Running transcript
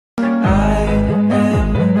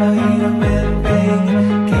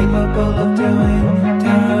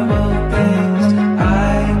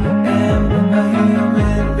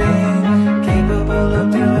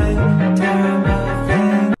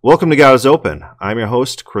Welcome to God is Open. I'm your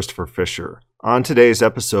host, Christopher Fisher. On today's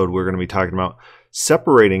episode, we're going to be talking about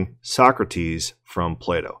separating Socrates from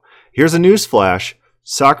Plato. Here's a news flash.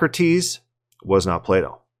 Socrates was not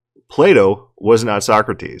Plato. Plato was not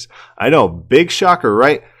Socrates. I know, big shocker,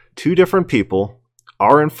 right? Two different people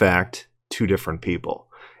are in fact two different people.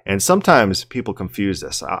 And sometimes people confuse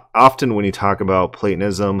this. Often when you talk about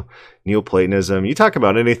Platonism, Neoplatonism, you talk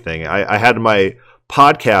about anything. I had my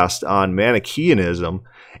podcast on Manichaeanism,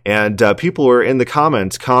 and people were in the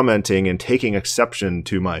comments commenting and taking exception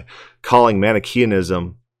to my calling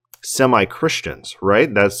Manichaeanism semi-Christians,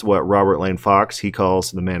 right? That's what Robert Lane Fox, he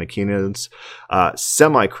calls the Manichaeans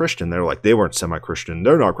semi-Christian. They're like, they weren't semi-Christian.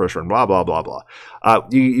 They're not Christian, blah, blah, blah, blah.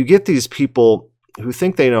 You get these people who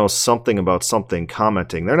think they know something about something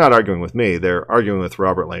commenting. They're not arguing with me. They're arguing with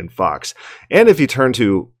Robert Lane Fox. And if you turn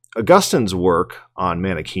to Augustine's work on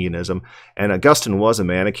Manichaeanism, and Augustine was a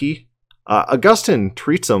Manichae, Augustine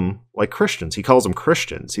treats them like Christians. He calls them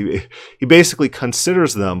Christians. He basically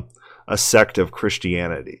considers them a sect of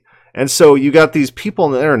Christianity. And so you got these people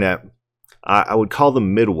on the internet, I would call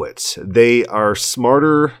them midwits. They are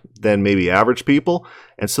smarter than maybe average people,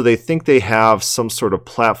 and so they think they have some sort of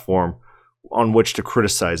platform on which to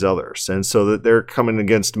criticize others. And so that they're coming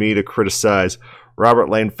against me to criticize Robert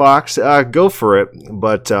Lane Fox. Go for it.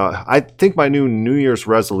 But I think my New Year's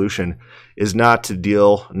resolution is not to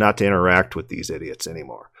interact with these idiots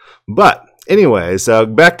anymore. But anyways,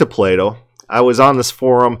 back to Plato. I was on this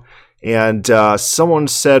forum and someone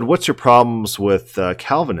said, what's your problems with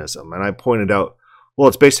Calvinism? And I pointed out, well,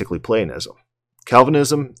 it's basically Platonism.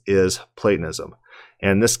 Calvinism is Platonism.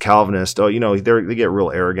 And this Calvinist, they get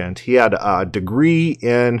real arrogant. He had a degree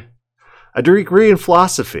in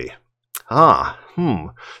philosophy.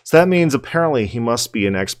 So that means apparently he must be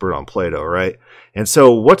an expert on Plato, right? And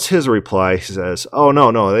so what's his reply? He says, oh,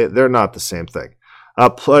 no, they're not the same thing.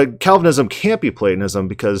 Calvinism can't be Platonism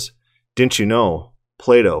because, didn't you know,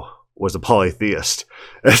 Plato was a polytheist?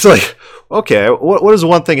 It's like, okay, what does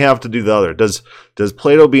one thing have to do with the other? Does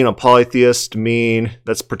Plato being a polytheist mean,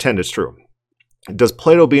 let's pretend it's true. Does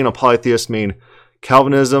Plato being a polytheist mean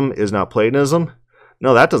Calvinism is not Platonism?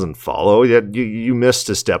 No, that doesn't follow. You missed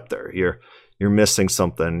a step there. You're missing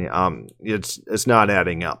something. It's not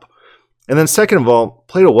adding up. And then second of all,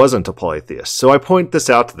 Plato wasn't a polytheist. So I point this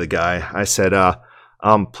out to the guy. I said,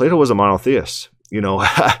 Plato was a monotheist.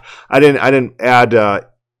 I didn't add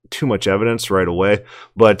too much evidence right away,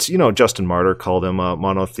 but Justin Martyr called him a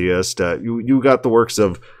monotheist. You got the works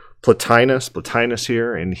of Plotinus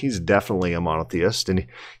here, and he's definitely a monotheist, and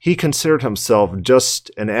he considered himself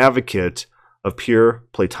just an advocate of pure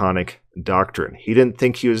Platonic doctrine. He didn't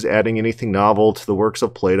think he was adding anything novel to the works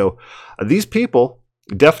of Plato. These people,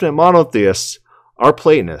 definite monotheists, are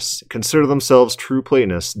Platonists, consider themselves true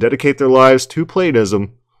Platonists, dedicate their lives to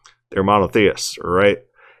Platonism. They're monotheists, right?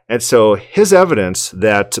 And so his evidence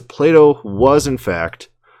that Plato was in fact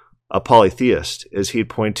a polytheist is he'd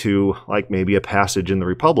point to like maybe a passage in the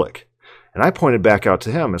Republic. And I pointed back out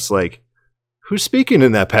to him. It's like, who's speaking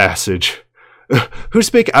in that passage? Who's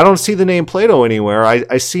speaking? I don't see the name Plato anywhere.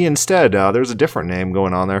 I see instead there's a different name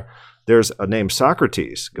going on there. There's a name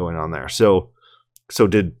Socrates going on there. So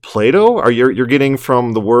did Plato? You're getting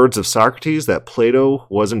from the words of Socrates that Plato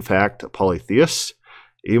was in fact a polytheist?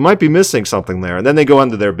 You might be missing something there. And then they go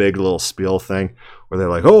into their big little spiel thing where they're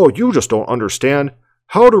like, oh, you just don't understand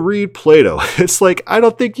how to read Plato. It's like, I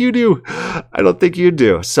don't think you do.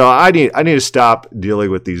 So I need to stop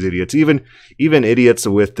dealing with these idiots, even idiots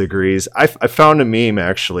with degrees. I found a meme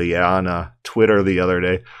actually on Twitter the other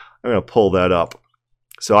day. I'm going to pull that up.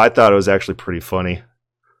 So I thought it was actually pretty funny.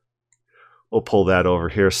 We'll pull that over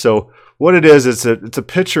here. So what it is, it's a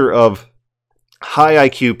picture of high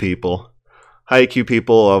IQ people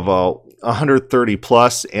of 130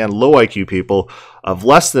 plus and low IQ people of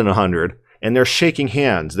less than 100. And they're shaking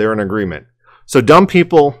hands. They're in agreement. So dumb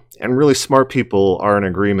people and really smart people are in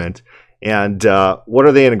agreement. And what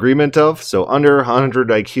are they in agreement of? So under 100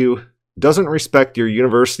 IQ, doesn't respect your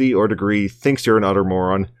university or degree, thinks you're an utter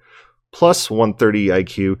moron. Plus 130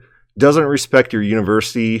 IQ, doesn't respect your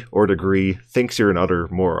university or degree, thinks you're an utter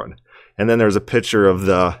moron. And then there's a picture of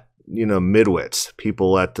the midwits,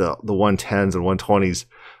 people at the 110s and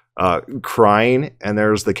 120s crying. And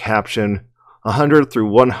there's the caption, 100 through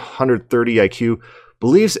 130 IQ,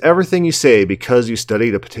 believes everything you say because you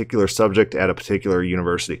studied a particular subject at a particular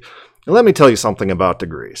university. And let me tell you something about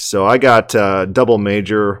degrees. So I got double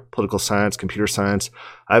major, political science, computer science.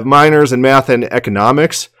 I have minors in math and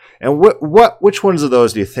economics. And which ones of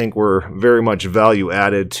those do you think were very much value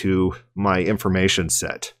added to my information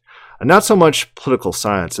set? Not so much political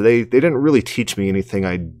science. They didn't really teach me anything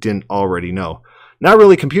I didn't already know. not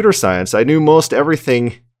really computer science. I knew most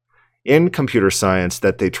everything in computer science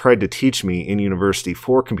that they tried to teach me in university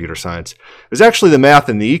for computer science. It was actually the math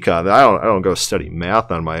and the econ. I don't go study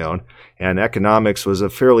math on my own, and economics was a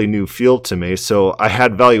fairly new field to me, so I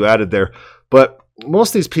had value added there. But most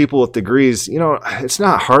of these people with degrees, it's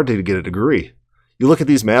not hard to get a degree. You look at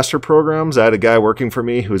these master programs. I had a guy working for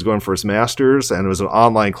me who was going for his master's, and it was an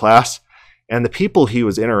online class. And the people he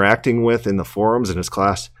was interacting with in the forums in his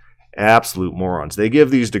class, absolute morons. They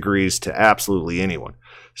give these degrees to absolutely anyone.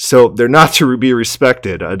 So they're not to be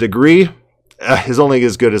respected. A degree is only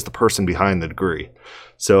as good as the person behind the degree.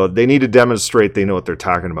 So they need to demonstrate they know what they're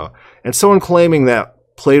talking about. And someone claiming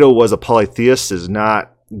that Plato was a polytheist is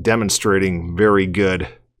not demonstrating very good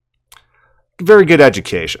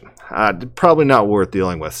education. Probably not worth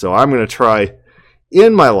dealing with. So I'm going to try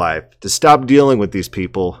in my life to stop dealing with these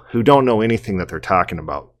people who don't know anything that they're talking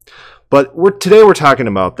about. But today we're talking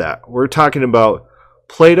about that. We're talking about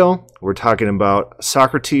Plato, we're talking about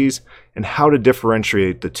Socrates, and how to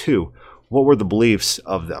differentiate the two. What were the beliefs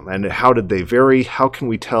of them, and how did they vary? How can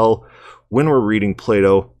we tell when we're reading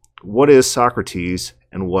Plato what is Socrates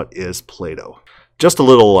and what is Plato? Just a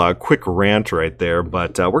little quick rant right there,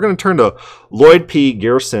 but we're going to turn to Lloyd P.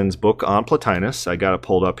 Garrison's book on Plotinus. I got it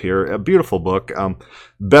pulled up here. A beautiful book.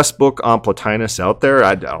 Best book on Plotinus out there.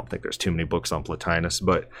 I don't think there's too many books on Plotinus,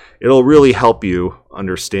 but it'll really help you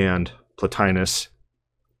understand Plotinus,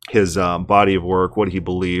 his body of work, what he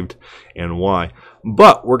believed, and why.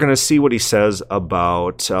 But we're going to see what he says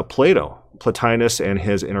about Plato. Plotinus and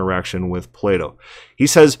his interaction with Plato. He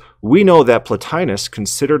says, we know that Plotinus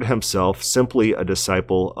considered himself simply a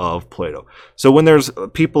disciple of Plato. So when there's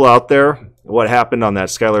people out there, what happened on that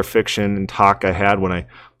Schuyler Fiction talk I had when I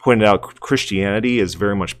pointed out Christianity is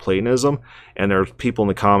very much Platonism, and there's people in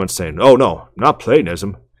the comments saying, oh no, not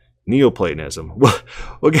Platonism, Neoplatonism.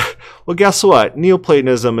 Well, guess what?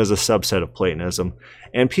 Neoplatonism is a subset of Platonism,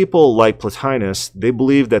 and people like Plotinus, they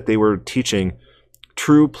believed that they were teaching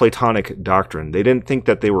true Platonic doctrine. They didn't think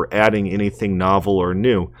that they were adding anything novel or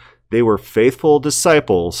new. They were faithful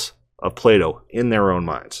disciples of Plato in their own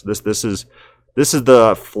minds. This is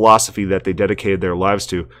the philosophy that they dedicated their lives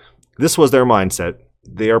to. This was their mindset.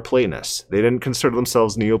 They are Platonists. They didn't consider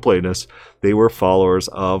themselves Neoplatonists. They were followers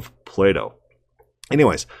of Plato.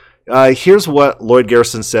 Anyways, here's what Lloyd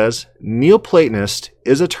Garrison says. Neoplatonist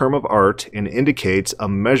is a term of art and indicates a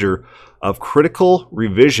measure of critical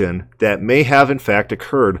revision that may have in fact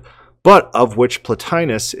occurred, but of which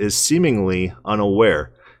Plotinus is seemingly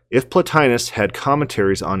unaware. If Plotinus had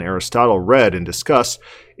commentaries on Aristotle read and discussed,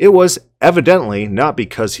 it was evidently not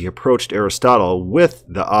because he approached Aristotle with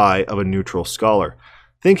the eye of a neutral scholar.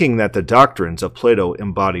 Thinking that the doctrines of Plato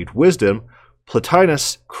embodied wisdom,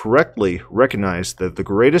 Plotinus correctly recognized that the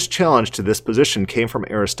greatest challenge to this position came from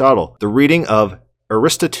Aristotle. The reading of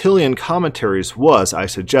Aristotelian commentaries was, I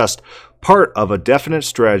suggest, part of a definite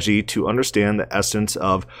strategy to understand the essence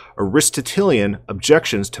of Aristotelian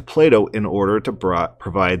objections to Plato in order to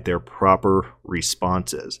provide their proper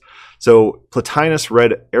responses. So Plotinus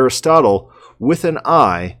read Aristotle with an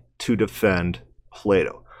eye to defend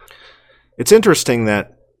Plato. It's interesting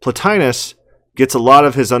that Plotinus gets a lot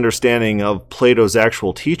of his understanding of Plato's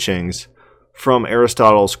actual teachings from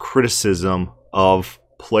Aristotle's criticism of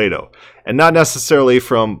Plato, and not necessarily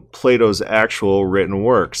from Plato's actual written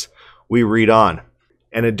works. We read on.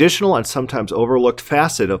 An additional and sometimes overlooked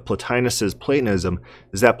facet of Plotinus's Platonism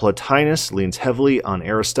is that Plotinus leans heavily on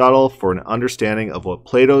Aristotle for an understanding of what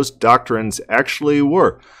Plato's doctrines actually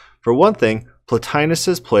were. For one thing,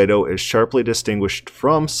 Plotinus's Plato is sharply distinguished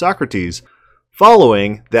from Socrates,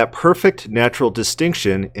 following that perfect natural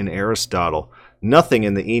distinction in Aristotle. Nothing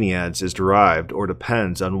in the Enneads is derived or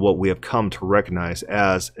depends on what we have come to recognize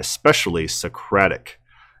as especially Socratic.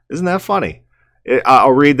 Isn't that funny?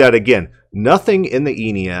 I'll read that again. Nothing in the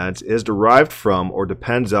Enneads is derived from or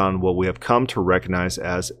depends on what we have come to recognize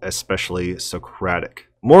as especially Socratic.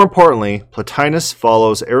 More importantly, Plotinus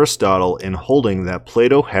follows Aristotle in holding that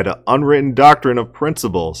Plato had an unwritten doctrine of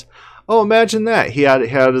principles. Oh, imagine that. He had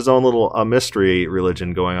his own little mystery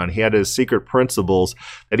religion going on. He had his secret principles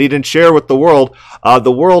that he didn't share with the world.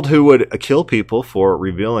 The world who would kill people for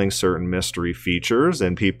revealing certain mystery features,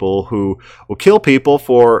 and people who will kill people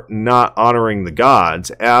for not honoring the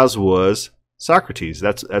gods, as was Socrates.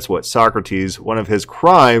 That's what Socrates, one of his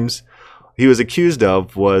crimes he was accused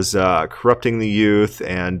of, was corrupting the youth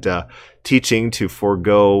and teaching to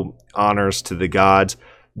forego honors to the gods.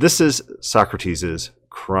 This is Socrates'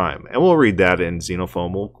 crime. And we'll read that in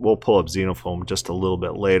Xenophon. We'll pull up Xenophon just a little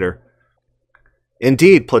bit later.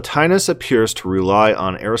 Indeed, Plotinus appears to rely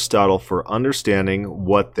on Aristotle for understanding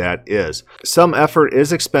what that is. Some effort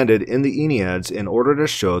is expended in the Enneads in order to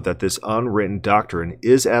show that this unwritten doctrine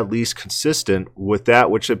is at least consistent with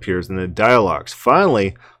that which appears in the dialogues.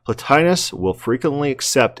 Finally, Plotinus will frequently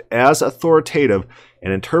accept as authoritative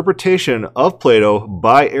an interpretation of Plato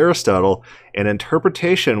by Aristotle, an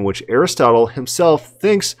interpretation which Aristotle himself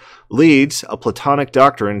thinks leads a Platonic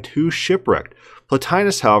doctrine to shipwreck.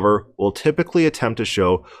 Plotinus, however, will typically attempt to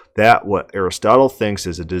show that what Aristotle thinks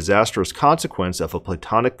is a disastrous consequence of a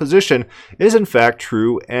Platonic position is in fact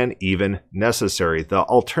true and even necessary. The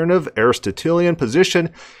alternative Aristotelian position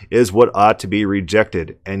is what ought to be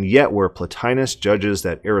rejected, and yet where Plotinus judges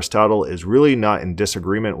that Aristotle is really not in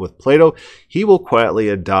disagreement with Plato, he will quietly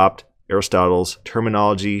adopt Aristotle's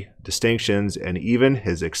terminology, distinctions, and even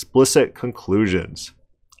his explicit conclusions.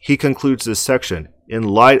 He concludes this section, "In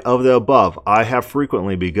light of the above, I have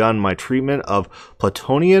frequently begun my treatment of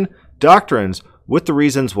Platonian doctrines with the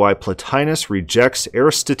reasons why Plotinus rejects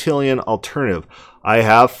Aristotelian alternative. I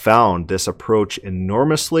have found this approach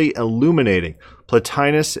enormously illuminating.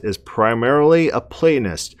 Plotinus is primarily a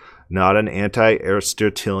Platonist, not an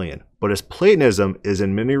anti-Aristotelian, but his Platonism is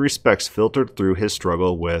in many respects filtered through his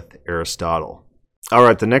struggle with Aristotle." All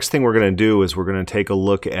right, the next thing we're going to do is we're going to take a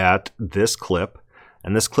look at this clip.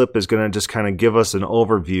 And this clip is going to just kind of give us an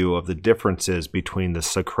overview of the differences between the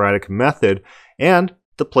Socratic method and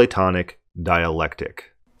the Platonic dialectic.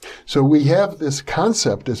 So we have this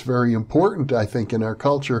concept that's very important, I think, in our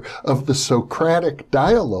culture of the Socratic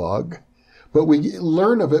dialogue, but we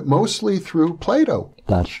learn of it mostly through Plato.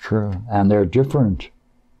 That's true. And they're different.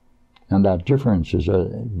 And that difference is a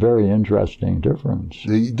very interesting difference.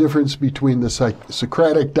 The difference between the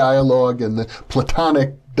Socratic dialogue and the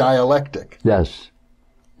Platonic dialectic. Yes.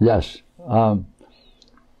 Yes.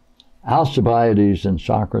 Alcibiades and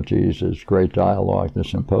Socrates' great dialogue, the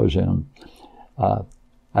Symposium,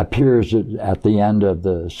 appears at the end of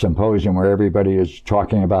the symposium where everybody is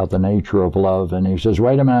talking about the nature of love, and he says,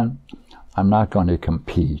 wait a minute, I'm not going to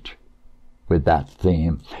compete with that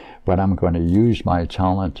theme, but I'm going to use my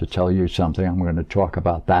talent to tell you something. I'm going to talk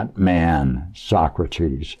about that man,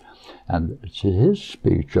 Socrates. And it's his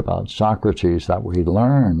speech about Socrates that we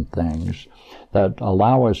learn things that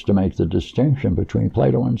allow us to make the distinction between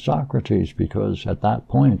Plato and Socrates, because at that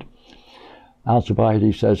point,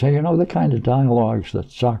 Alcibiades says, hey, you know, the kind of dialogues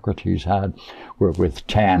that Socrates had were with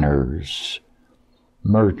tanners,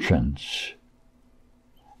 merchants.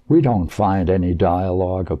 We don't find any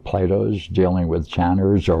dialogue of Plato's dealing with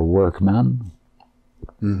tanners or workmen.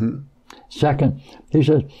 Mm-hmm. Second, he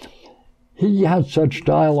says, he had such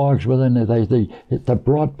dialogues within it that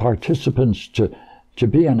brought participants to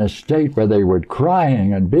be in a state where they were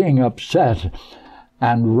crying and being upset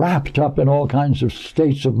and wrapped up in all kinds of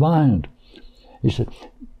states of mind. He said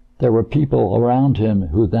there were people around him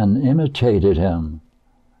who then imitated him.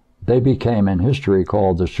 They became in history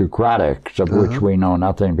called the Socratics, of which we know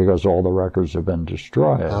nothing because all the records have been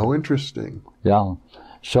destroyed. How interesting. Yeah.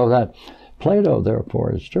 So that Plato,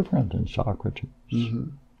 therefore, is different than Socrates.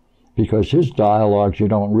 Mm-hmm. Because his dialogues, you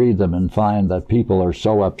don't read them and find that people are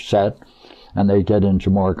so upset and they get into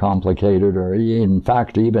more complicated or, in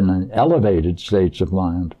fact, even elevated states of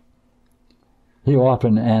mind. He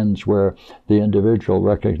often ends where the individual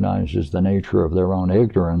recognizes the nature of their own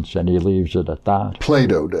ignorance and he leaves it at that.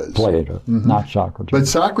 Plato does. Plato, not Socrates. But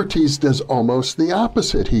Socrates does almost the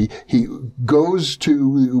opposite. He goes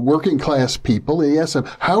to working class people and he asks them,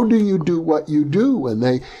 how do you do what you do? And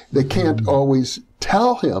they can't always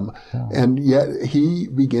tell him. Yeah. And yet he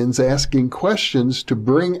begins asking questions to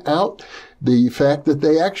bring out the fact that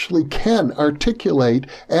they actually can articulate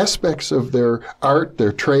aspects of their art,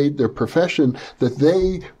 their trade, their profession that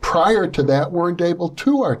they, prior to that, weren't able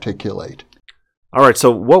to articulate. All right,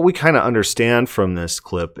 so what we kind of understand from this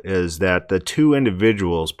clip is that the two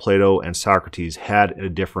individuals, Plato and Socrates, had a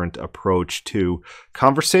different approach to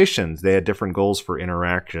conversations. They had different goals for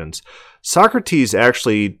interactions. Socrates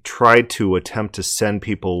actually tried to attempt to send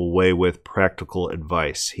people away with practical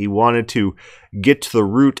advice. He wanted to get to the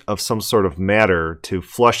root of some sort of matter, to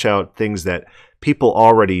flush out things that people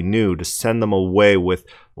already knew, to send them away with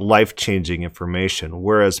life-changing information,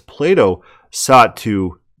 whereas Plato sought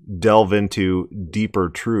to delve into deeper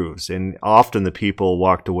truths, and often the people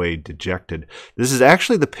walked away dejected. This is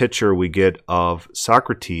actually the picture we get of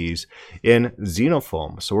Socrates in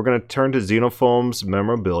Xenophon. So we're going to turn to Xenophon's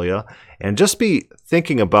memorabilia and just be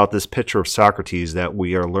thinking about this picture of Socrates that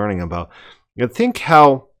we are learning about. And think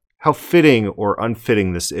how fitting or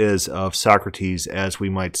unfitting this is of Socrates as we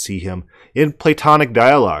might see him in Platonic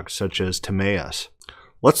dialogues such as Timaeus.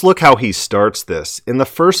 Let's look how he starts this. In the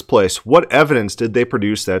first place, what evidence did they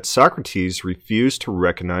produce that Socrates refused to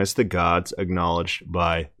recognize the gods acknowledged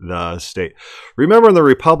by the state? Remember in the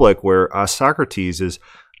Republic where Socrates is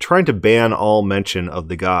trying to ban all mention of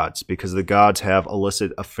the gods because the gods have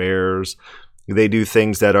illicit affairs. They do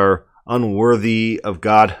things that are unworthy of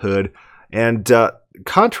godhood. And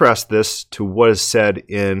contrast this to what is said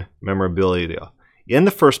in Memorabilia. In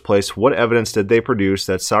the first place, what evidence did they produce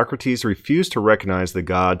that Socrates refused to recognize the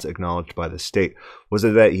gods acknowledged by the state? Was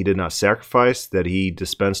it that he did not sacrifice, that he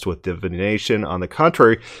dispensed with divination? On the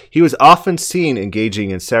contrary, he was often seen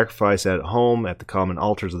engaging in sacrifice at home at the common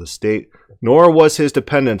altars of the state, nor was his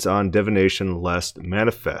dependence on divination less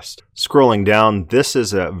manifest. Scrolling down, this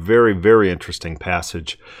is a very, very interesting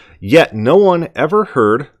passage. Yet no one ever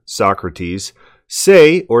heard Socrates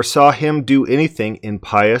say or saw him do anything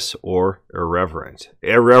impious or irreverent.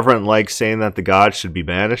 Irreverent, like saying that the gods should be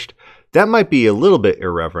banished? That might be a little bit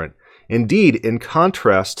irreverent. Indeed, in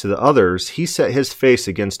contrast to the others, he set his face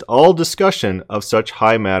against all discussion of such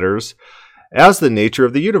high matters as the nature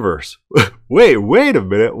of the universe. Wait a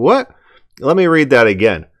minute, what? Let me read that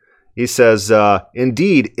again. He says,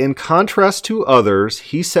 indeed, in contrast to others,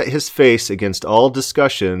 he set his face against all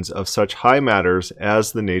discussions of such high matters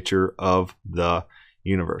as the nature of the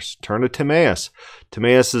universe. Turn to Timaeus.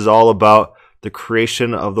 Timaeus is all about the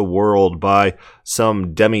creation of the world by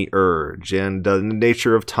some demiurge and the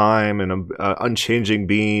nature of time and an unchanging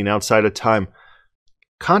being outside of time.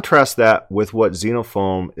 Contrast that with what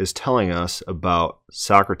Xenophon is telling us about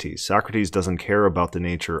Socrates. Socrates doesn't care about the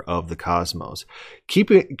nature of the cosmos.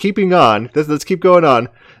 Keeping on, let's keep going on.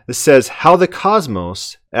 It says, how the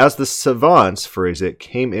cosmos, as the savants phrase it,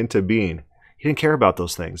 came into being. He didn't care about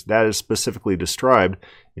those things. That is specifically described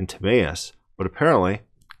in Timaeus. But apparently,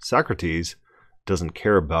 Socrates doesn't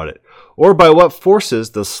care about it. Or by what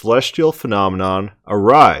forces the celestial phenomenon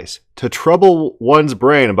arise. To trouble one's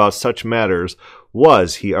brain about such matters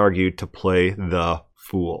was, he argued, to play the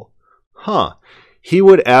fool. He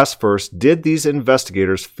would ask first, did these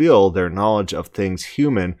investigators feel their knowledge of things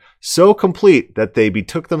human so complete that they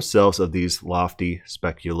betook themselves of these lofty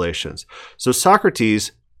speculations? So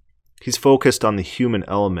Socrates, he's focused on the human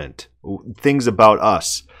element, things about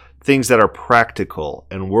us, things that are practical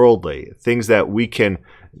and worldly, things that we can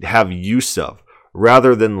have use of,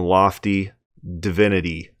 rather than lofty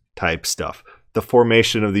divinity type stuff. The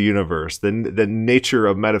formation of the universe, the nature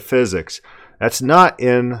of metaphysics. That's not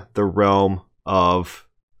in the realm of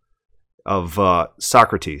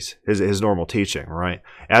Socrates, his normal teaching, right?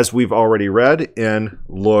 As we've already read in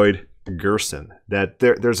Lloyd Gerson, that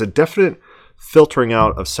there's a definite filtering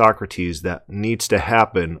out of Socrates that needs to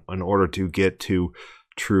happen in order to get to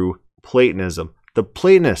true Platonism. The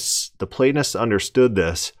Platonists understood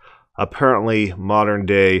this. Apparently, modern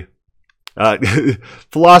day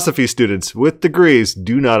philosophy students with degrees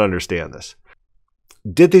do not understand this.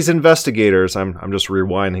 Did these investigators, I'm just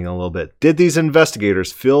rewinding a little bit, did these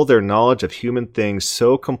investigators feel their knowledge of human things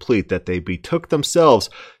so complete that they betook themselves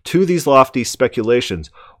to these lofty speculations,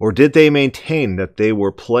 or did they maintain that they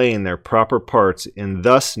were playing their proper parts in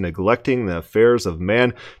thus neglecting the affairs of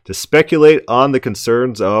man to speculate on the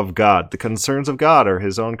concerns of God? The concerns of God are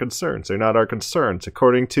his own concerns. They're not our concerns,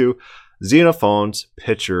 according to Xenophon's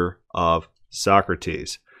picture of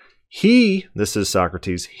Socrates. This is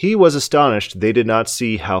Socrates, he was astonished they did not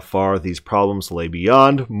see how far these problems lay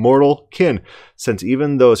beyond mortal ken, since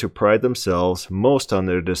even those who pride themselves most on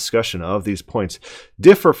their discussion of these points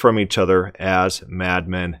differ from each other as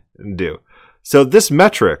madmen do. So this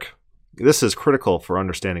metric, this is critical for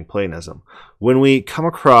understanding Platonism. When we come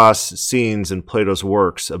across scenes in Plato's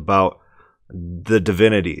works about the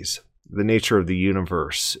divinities, the nature of the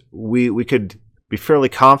universe, we could be fairly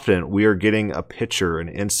confident we are getting a picture, an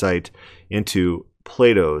insight into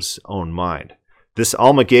Plato's own mind. This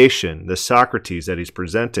Almagation, this Socrates that he's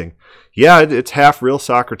presenting, yeah, it's half real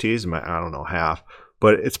Socrates, I don't know half,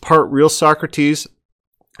 but it's part real Socrates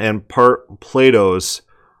and part Plato's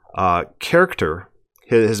character,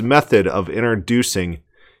 his method of introducing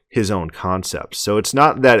his own concepts. So it's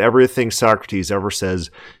not that everything Socrates ever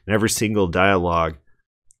says in every single dialogue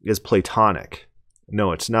is Platonic.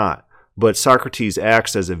 No, it's not. But Socrates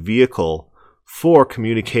acts as a vehicle for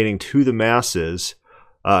communicating to the masses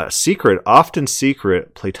often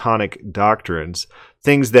secret Platonic doctrines,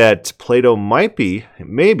 things that Plato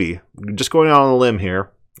maybe, just going out on a limb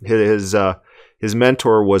here, his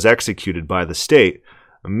mentor was executed by the state.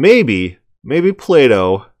 Maybe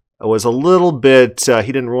Plato was a little bit,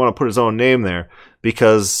 he didn't want to put his own name there,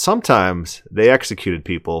 because sometimes they executed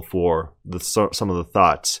people for some of the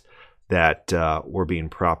thoughts that were being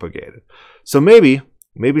propagated. So maybe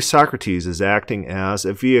maybe Socrates is acting as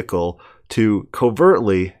a vehicle to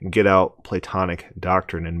covertly get out Platonic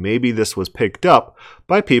doctrine. And maybe this was picked up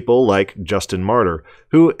by people like Justin Martyr,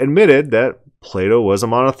 who admitted that Plato was a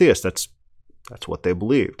monotheist. That's what they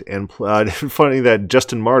believed. And funny that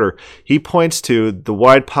Justin Martyr, he points to the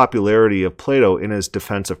wide popularity of Plato in his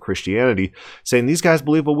defense of Christianity, saying these guys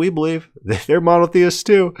believe what we believe. They're monotheists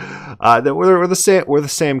too. That we're the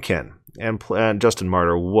same kin. And Justin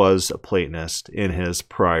Martyr was a Platonist in his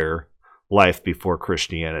prior life before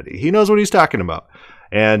Christianity. He knows what he's talking about.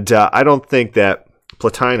 And I don't think that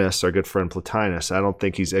Plotinus, our good friend Plotinus, I don't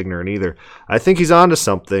think he's ignorant either. I think he's onto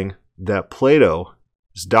something, that Plato's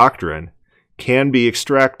doctrine can be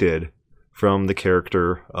extracted from the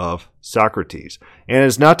character of Socrates, and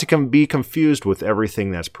is not to be confused with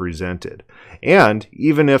everything that's presented. And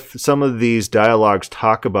even if some of these dialogues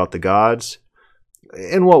talk about the gods,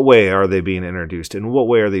 in what way are they being introduced? In what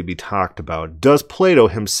way are they being talked about? Does Plato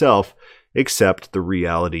himself accept the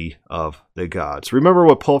reality of the gods? Remember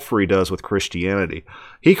what Porphyry does with Christianity.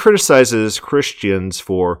 He criticizes Christians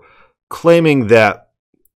for claiming that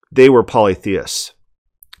they were polytheists.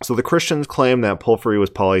 So the Christians claim that Porphyry was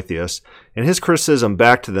polytheist, and his criticism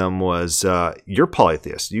back to them was, you're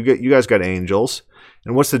polytheists. You guys got angels,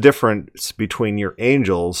 and what's the difference between your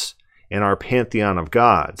angels and our pantheon of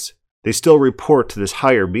gods? They still report to this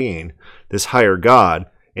higher being, this higher God.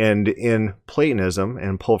 And in Platonism,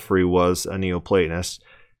 and Porphyry was a Neoplatonist,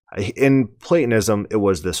 in Platonism it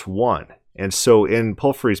was this one. And so in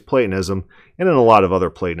Porphyry's Platonism, and in a lot of other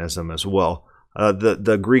Platonism as well,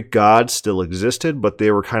 the Greek gods still existed, but they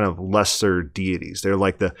were kind of lesser deities. They're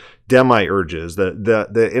like the demiurges,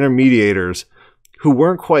 the intermediators who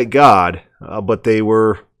weren't quite God, but they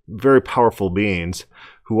were very powerful beings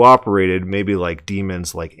who operated maybe like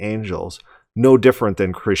demons, like angels, no different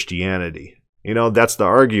than Christianity. You know, that's the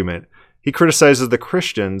argument. He criticizes the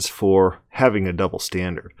Christians for having a double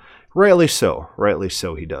standard. Rightly so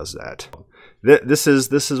he does that. This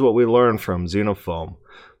is what we learn from Xenophon.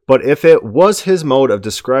 But if it was his mode of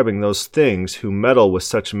describing those things who meddle with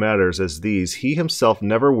such matters as these, he himself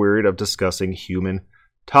never wearied of discussing human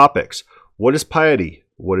topics. What is piety?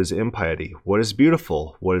 What is impiety? What is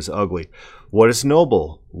beautiful? What is ugly? What is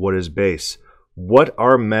noble? What is base? What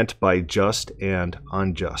are meant by just and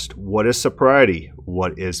unjust? What is sobriety?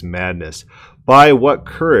 What is madness? By what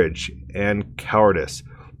courage and cowardice?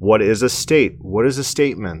 What is a state? What is a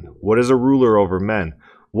statesman? What is a ruler over men?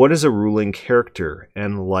 What is a ruling character?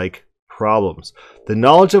 And like problems, the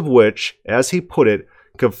knowledge of which, as he put it,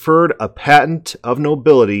 conferred a patent of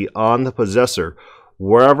nobility on the possessor,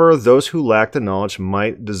 wherever those who lacked the knowledge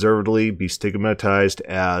might deservedly be stigmatized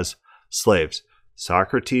as slaves.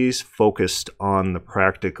 Socrates focused on the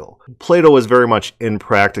practical. Plato was very much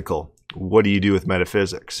impractical. What do you do with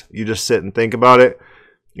metaphysics? You just sit and think about it.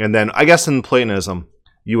 And then, I guess in Platonism,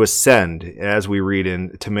 you ascend, as we read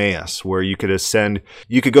in Timaeus, where you could ascend,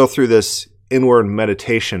 you could go through this inward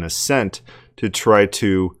meditation ascent to try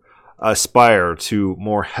to aspire to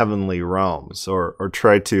more heavenly realms, or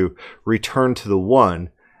try to return to the one,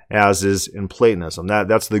 as is in Platonism.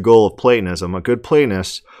 That's the goal of Platonism. A good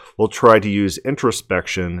Platonist will try to use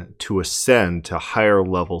introspection to ascend to higher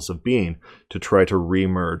levels of being, to try to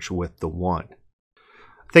remerge with the one.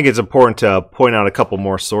 I think it's important to point out a couple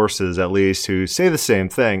more sources, at least, who say the same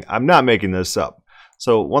thing. I'm not making this up.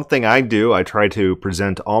 So one thing I do, I try to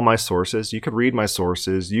present all my sources. You can read my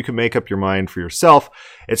sources. You can make up your mind for yourself.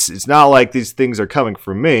 It's not like these things are coming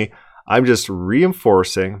from me. I'm just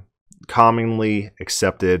reinforcing commonly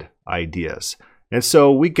accepted ideas. And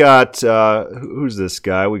so we got, who's this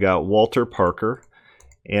guy? We got Walter Parker.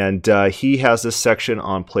 And he has this section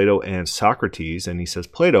on Plato and Socrates. And he says,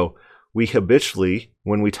 Plato, we habitually,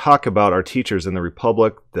 when we talk about our teachers in the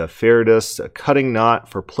Republic, the Ferratus, a cutting knot,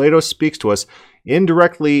 for Plato speaks to us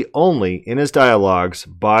indirectly only in his dialogues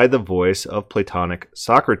by the voice of Platonic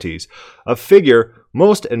Socrates, a figure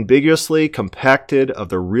most ambiguously compacted of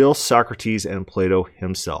the real Socrates and Plato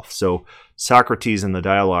himself. So Socrates in the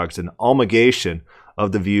dialogues, an amalgamation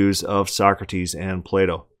of the views of Socrates and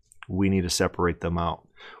Plato. We need to separate them out.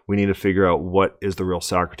 We need to figure out what is the real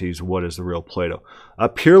Socrates, what is the real Plato. A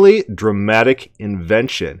purely dramatic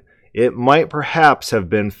invention. It might perhaps have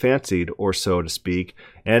been fancied, or so to speak,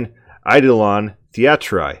 an eidolon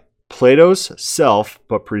theatri, Plato's self,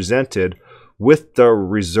 but presented with the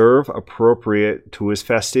reserve appropriate to his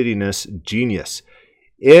fastidious genius,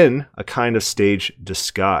 in a kind of stage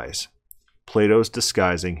disguise. Plato's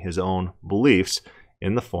disguising his own beliefs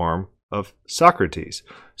in the form of Socrates.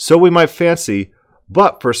 So we might fancy,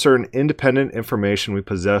 but for certain independent information we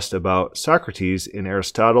possessed about Socrates in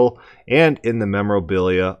Aristotle and in the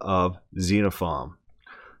memorabilia of Xenophon.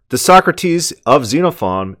 The Socrates of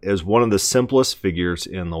Xenophon is one of the simplest figures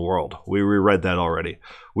in the world. We reread that already.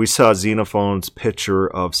 We saw Xenophon's picture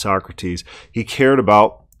of Socrates. He cared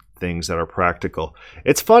about things that are practical.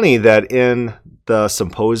 It's funny that in the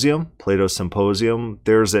Symposium, Plato's Symposium,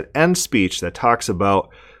 there's an end speech that talks about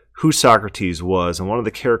who Socrates was, and one of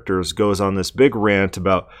the characters goes on this big rant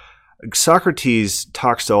about Socrates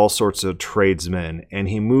talks to all sorts of tradesmen, and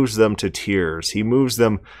he moves them to tears. He moves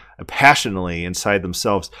them passionately inside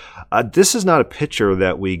themselves. This is not a picture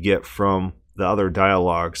that we get from the other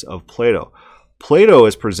dialogues of Plato. Plato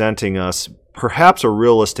is presenting us perhaps a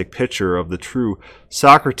realistic picture of the true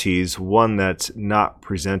Socrates, one that's not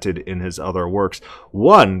presented in his other works,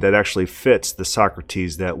 one that actually fits the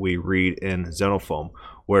Socrates that we read in Xenophon,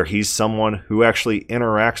 where he's someone who actually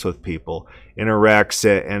interacts with people, interacts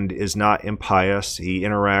and is not impious. He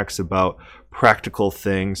interacts about practical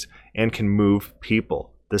things and can move people.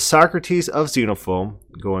 The Socrates of Xenophon,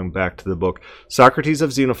 going back to the book, Socrates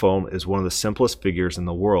of Xenophon is one of the simplest figures in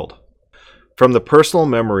the world. From the personal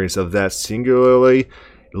memories of that singularly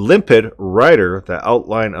limpid writer, the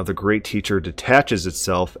outline of the great teacher detaches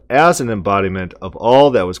itself as an embodiment of all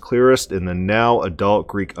that was clearest in the now adult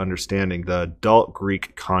Greek understanding, the adult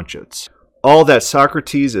Greek conscience. All that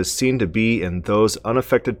Socrates is seen to be in those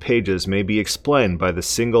unaffected pages may be explained by the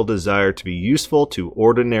single desire to be useful to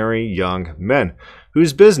ordinary young men,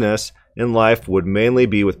 whose business in life would mainly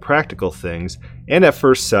be with practical things, and at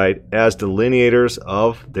first sight as delineators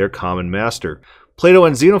of their common master. Plato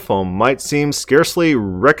and Xenophon might seem scarcely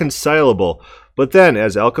reconcilable, but then,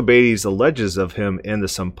 as Alcibiades alleges of him in the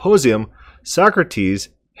Symposium, Socrates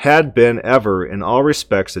had been ever in all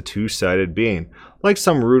respects a two-sided being, like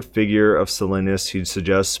some rude figure of Silenus he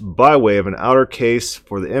suggests by way of an outer case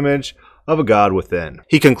for the image of a god within.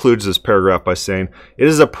 He concludes this paragraph by saying, "It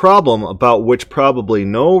is a problem about which probably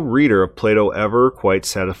no reader of Plato ever quite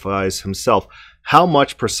satisfies himself, how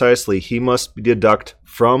much precisely he must deduct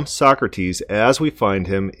from Socrates as we find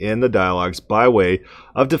him in the dialogues by way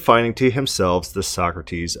of defining to himself the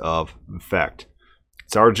Socrates of fact."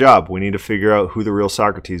 It's our job. We need to figure out who the real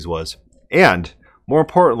Socrates was. And, more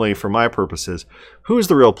importantly for my purposes, who is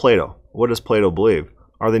the real Plato? What does Plato believe?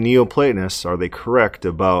 Are the Neoplatonists, are they correct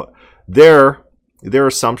about their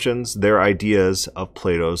assumptions, their ideas of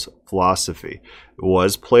Plato's philosophy?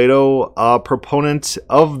 Was Plato a proponent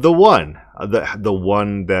of the one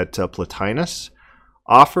that Plotinus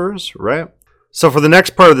offers, right? So for the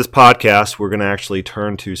next part of this podcast, we're going to actually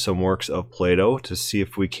turn to some works of Plato to see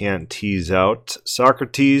if we can't tease out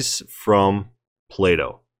Socrates from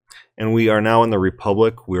Plato. And we are now in the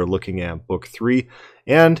Republic. We are looking at Book 3.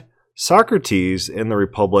 And Socrates in the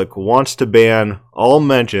Republic wants to ban all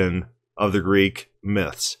mention of the Greek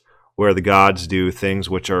myths, where the gods do things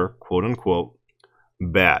which are quote-unquote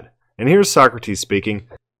bad. And here's Socrates speaking.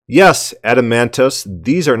 "Yes, Adeimantus,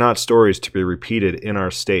 these are not stories to be repeated in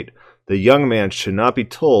our state. The young man should not be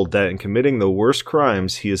told that in committing the worst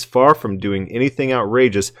crimes he is far from doing anything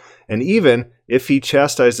outrageous, and even if he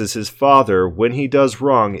chastises his father when he does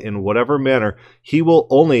wrong in whatever manner, he will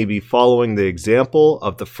only be following the example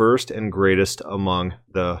of the first and greatest among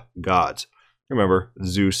the gods." Remember,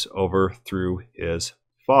 Zeus overthrew his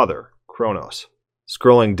father, Kronos.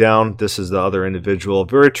 Scrolling down, this is the other individual.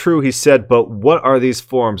 "Very true," he said, "but what are these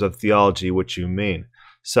forms of theology which you mean?"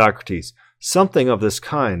 Socrates. "Something of this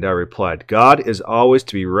kind," I replied. "God is always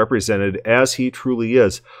to be represented as he truly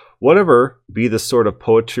is, whatever be the sort of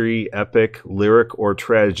poetry, epic, lyric, or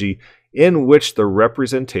tragedy in which the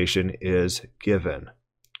representation is given.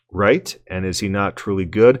 Right? And is he not truly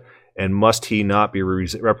good? And must he not be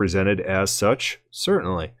represented as such?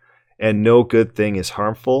 Certainly. And no good thing is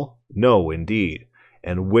harmful? No, indeed.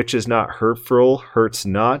 And which is not hurtful hurts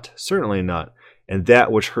not? Certainly not. And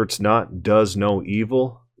that which hurts not does no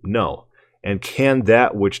evil? No. And can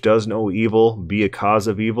that which does no evil be a cause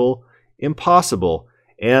of evil? Impossible.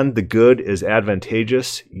 And the good is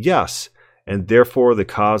advantageous? Yes. And therefore the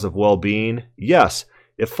cause of well-being? Yes.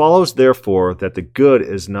 It follows, therefore, that the good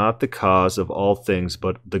is not the cause of all things,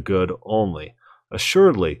 but the good only.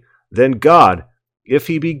 Assuredly, then God, if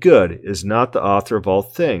he be good, is not the author of all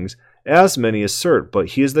things, as many assert, but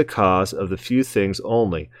he is the cause of the few things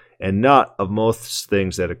only, and not of most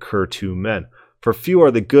things that occur to men. For few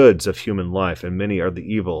are the goods of human life, and many are the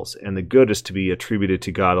evils, and the good is to be attributed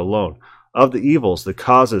to God alone. Of the evils, the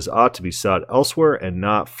causes ought to be sought elsewhere and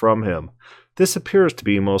not from him. This appears to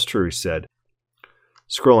be most true, he said.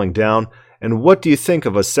 Scrolling down, "And what do you think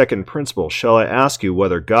of a second principle? Shall I ask you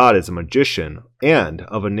whether God is a magician, and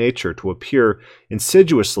of a nature to appear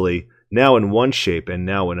insidiously now in one shape and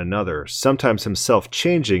now in another, sometimes himself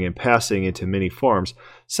changing and passing into many forms,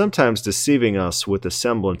 sometimes deceiving us with the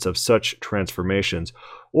semblance of such transformations?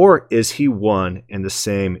 Or is he one and the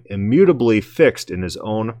same, immutably fixed in his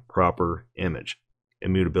own proper image?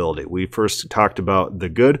 Immutability. We first talked about the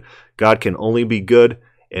good. God can only be good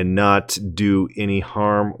and not do any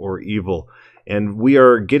harm or evil. And we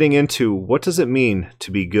are getting into what does it mean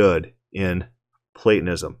to be good in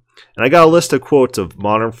Platonism. And I got a list of quotes of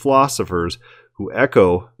modern philosophers who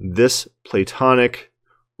echo this Platonic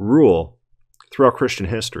rule throughout Christian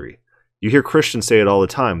history. You hear Christians say it all the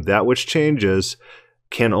time. That which changes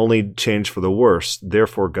can only change for the worse.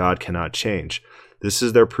 Therefore, God cannot change. This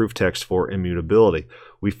is their proof text for immutability.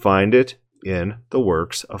 We find it in the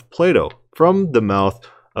works of Plato, from the mouth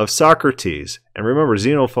of Socrates. And remember,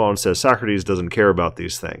 Xenophon says Socrates doesn't care about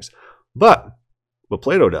these things. But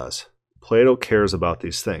Plato does. Plato cares about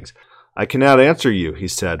these things. I cannot answer you, he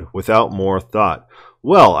said, without more thought.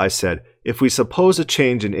 Well, I said, if we suppose a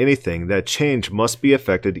change in anything, that change must be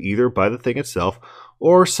effected either by the thing itself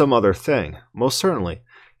or some other thing. Most certainly.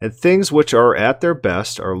 And things which are at their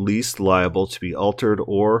best are least liable to be altered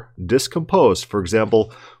or discomposed. For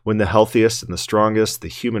example, when the healthiest and the strongest, the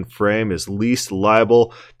human frame is least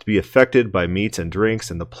liable to be affected by meats and drinks,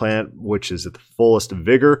 and the plant which is at the fullest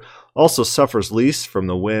vigor also suffers least from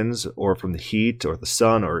the winds or from the heat or the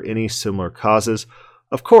sun or any similar causes.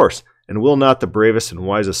 Of course, and will not the bravest and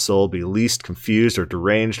wisest soul be least confused or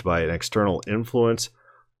deranged by an external influence?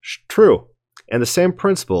 True. And the same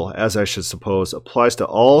principle, as I should suppose, applies to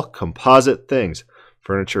all composite things,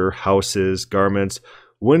 furniture, houses, garments.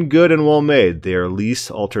 When good and well made, they are least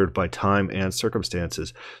altered by time and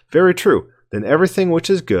circumstances. Very true. Then everything which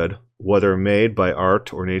is good, whether made by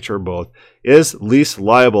art or nature or both, is least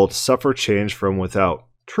liable to suffer change from without.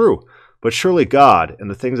 True. But surely God and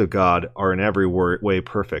the things of God are in every way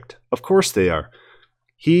perfect. Of course they are.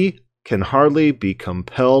 He can hardly be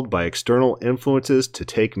compelled by external influences to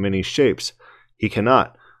take many shapes. He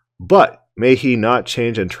cannot. But may he not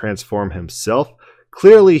change and transform himself?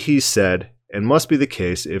 Clearly he said, and must be the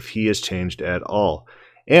case if he is changed at all.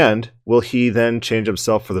 And will he then change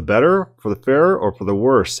himself for the better, for the fairer, or for the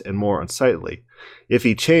worse and more unsightly? If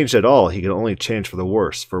he changed at all, he can only change for the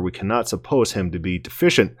worse, for we cannot suppose him to be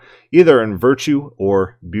deficient either in virtue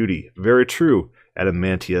or beauty. Very true,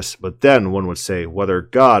 Adamantius, but then one would say, whether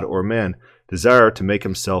God or man desire to make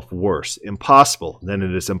himself worse. Impossible. Then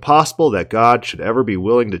it is impossible that God should ever be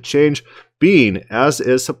willing to change, being, as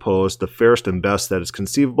is supposed, the fairest and best that is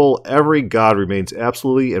conceivable. Every God remains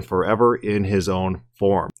absolutely and forever in his own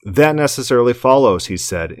form. That necessarily follows, he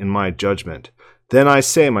said, in my judgment. Then I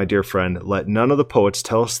say, my dear friend, let none of the poets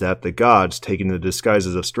tell us that the gods, taking the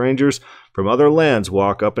disguises of strangers from other lands,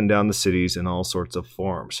 walk up and down the cities in all sorts of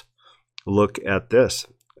forms. Look at this.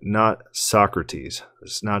 Not Socrates.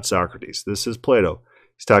 This is not Socrates. This is Plato.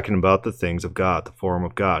 He's talking about the things of God, the form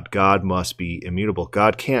of God. God must be immutable.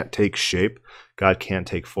 God can't take shape. God can't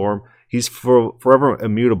take form. He's forever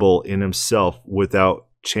immutable in himself without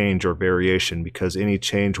change or variation, because any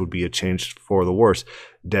change would be a change for the worse,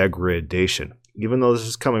 degradation, even though this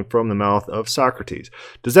is coming from the mouth of Socrates.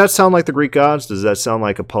 Does that sound like the Greek gods? Does that sound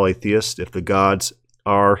like a polytheist? If the gods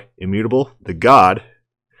are immutable, the God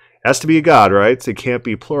has to be a God, right? So it can't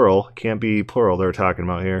be plural. Can't be plural they're talking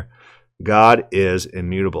about here. God is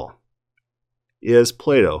immutable. Is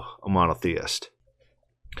Plato a monotheist?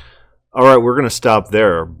 All right, we're going to stop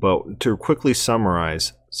there. But to quickly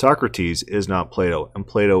summarize, Socrates is not Plato, and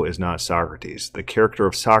Plato is not Socrates. The character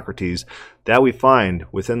of Socrates that we find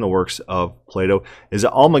within the works of Plato is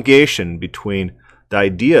an amalgamation between the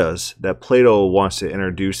ideas that Plato wants to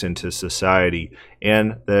introduce into society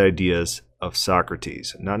and the ideas of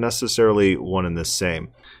Socrates, not necessarily one and the same.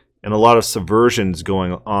 And a lot of subversions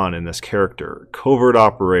going on in this character, covert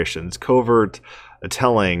operations, covert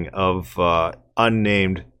telling of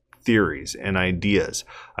unnamed theories and ideas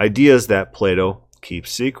that Plato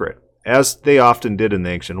keeps secret, as they often did in the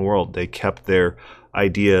ancient world. They kept their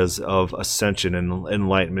ideas of ascension and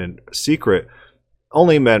enlightenment secret,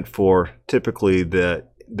 only meant for typically the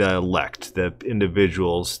elect, the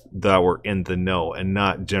individuals that were in the know, and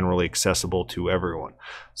not generally accessible to everyone.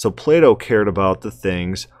 So Plato cared about the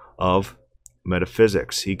things of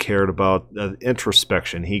metaphysics. He cared about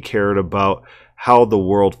introspection. He cared about how the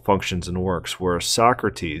world functions and works, whereas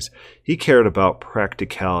Socrates, he cared about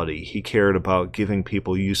practicality. He cared about giving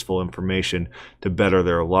people useful information to better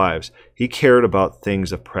their lives. He cared about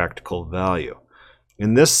things of practical value.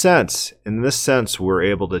 In this sense, we're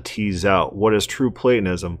able to tease out what is true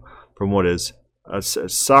Platonism from what is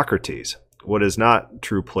Socrates, what is not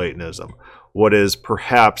true Platonism, what is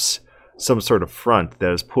perhaps some sort of front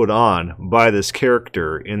that is put on by this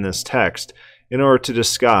character in this text in order to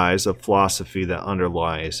disguise a philosophy that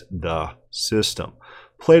underlies the system.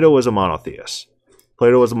 Plato was a monotheist.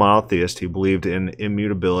 He believed in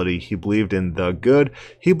immutability. He believed in the good.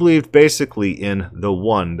 He believed basically in the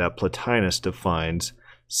one that Plotinus defines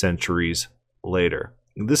centuries later.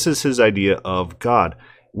 This is his idea of God,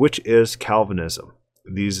 which is Calvinism.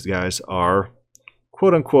 These guys are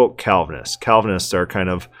quote-unquote Calvinists. Calvinists are kind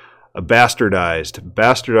of a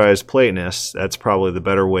bastardized Platonists. That's probably the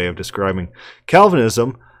better way of describing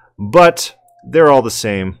Calvinism, but they're all the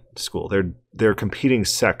same school. They're competing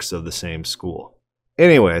sects of the same school.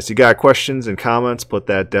 Anyways, you got questions and comments, put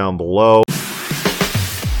that down below.